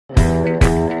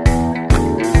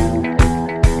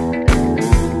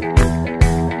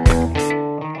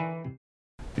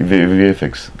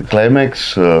VFX climax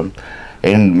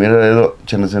and మీరు ఏదో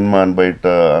చిన్న సినిమా అని బయట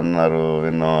అన్నారు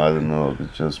విన్నాం,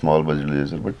 అది స్మాల్ బడ్జెట్లో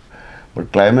చేశారు. బట్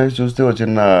క్లైమాక్స్ చూస్తే ఒక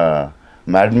చిన్న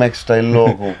మ్యాడ్ మ్యాక్స్ స్టైల్లో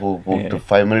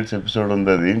 5 minutes ఎపిసోడ్ ఉంది.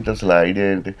 అది ఏంటి అసలు ఐడియా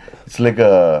ఏంటి? ఇట్స్ లైక్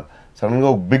సడన్గా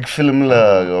ఒక బిగ్ ఫిల్మ్ లా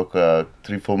ఒక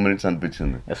 3-4 minutes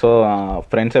అనిపించింది. సో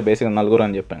ఫ్రెండ్స్ బేసిక్గా నలుగురు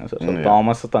అని చెప్పాను. సో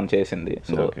థామస్ తను చేసింది.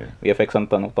 సో విఎఫ్ఎక్స్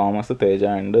అంతా తను థామస్, తేజ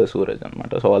అండ్ సూరజ్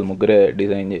అనమాట. సో వాళ్ళు ముగ్గురే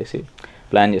డిజైన్ చేసి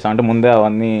ప్లాన్ చేసాం. అంటే ముందే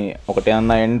అవన్నీ ఒకటి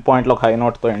ఏమన్నా ఎండ్ పాయింట్లో ఒక హై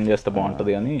నోట్తో ఎండ్ చేస్తే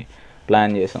బాగుంటుంది అని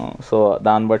ప్లాన్ చేసాం. సో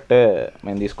దాన్ని బట్టే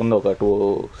మేము తీసుకుంది ఒక 2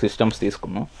 systems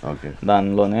తీసుకున్నాం.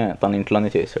 దానిలోనే తన ఇంట్లోనే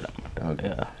చేసాడు అనమాట.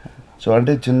 సో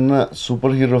అంటే చిన్న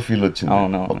సూపర్ హీరో ఫీల్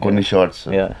వచ్చింది కొన్ని shorts.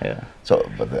 So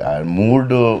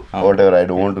mood what ever, I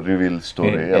don't want to reveal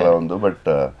story ఎలా ఉందో, బట్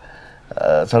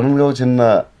సడన్గా ఒక చిన్న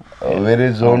వేరే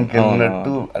జోన్కి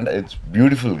వెళ్ళినట్టు, అంటే ఇట్స్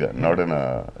బ్యూటిఫుల్గా, not in a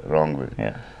wrong way.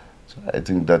 So I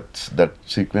think that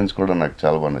sequence కూడా నాకు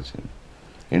చాలా బాగా నచ్చింది.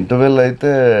 ఇంటర్వెల్ అయితే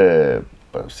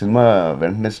సినిమా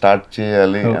వెంటనే స్టార్ట్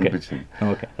చేయాలి అనిపించింది.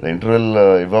 ఇంటర్వెల్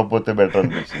ఇవ్వకపోతే బెటర్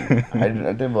అనిపించింది.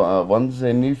 అంటే వన్స్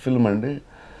ఎనీ ఫిల్మ్ అండి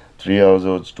 3 hours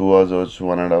అవచ్చు, 2 hours అవచ్చు,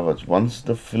 1.5 hours అవచ్చు, వన్స్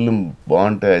ద ఫిల్మ్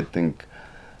బాగుంటే ఐ థింక్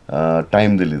టైం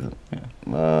తెలీదు.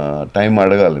 టైం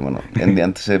అడగాలి మనం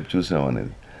ఎంతసేపు చూసాం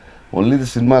అనేది. ఓన్లీ ది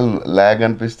సినిమా ల్యాగ్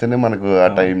అనిపిస్తేనే మనకు ఆ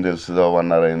టైం తెలుస్తుందా,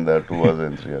 1 hour అయిందా, 2 hours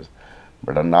అయింది, 3 hours.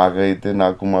 బట్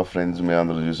నాకు మా ఫ్రెండ్స్ మేము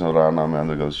అందరూ చూసాం, రానా మేము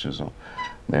అందరూ కలిసి చూసాం.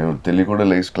 మేము తెలియ కూడా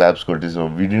likes claps కొట్టేసాం.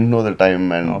 We didn't know the time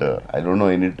and I don't know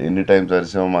ఎన్ని టైమ్స్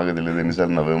అరిసామో మాకు తెలియదు,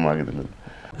 ఎన్నిసార్లు నవ్వేమో మాకు తెలియదు.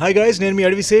 హాయ్ గైస్, నేను మీ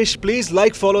Adivi Sesh. Please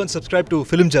like, follow and subscribe to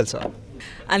film జల్సా.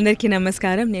 అందరికీ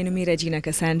నమస్కారం, నేను మీ Razina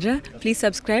Cassandra. Please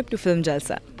subscribe to film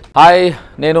Jalsa. Hi,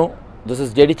 this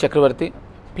is JD Chakravarthi.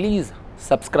 Please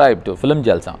subscribe to film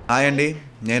Jalsa. Hi అండి,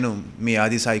 నేను మీ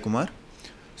ఆది Sai Kumar.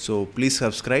 So please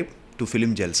subscribe to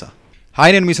film Jalsa.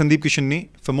 Hi, నేను మీ Sandeep కిషన్ని.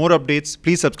 For more updates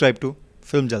please subscribe to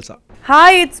film Jalsa. Hi,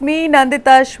 it's me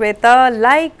Nandita Shweta.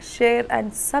 Like, share and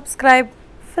subscribe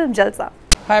Film Jalsa.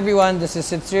 Hi everyone, this is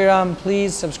Sid Sriram.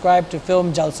 Please subscribe to Film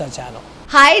Jalsa channel.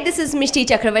 Hi, this is Mishti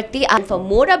Chakravarti, and for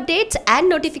more updates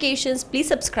and notifications, please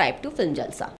subscribe to Film Jalsa.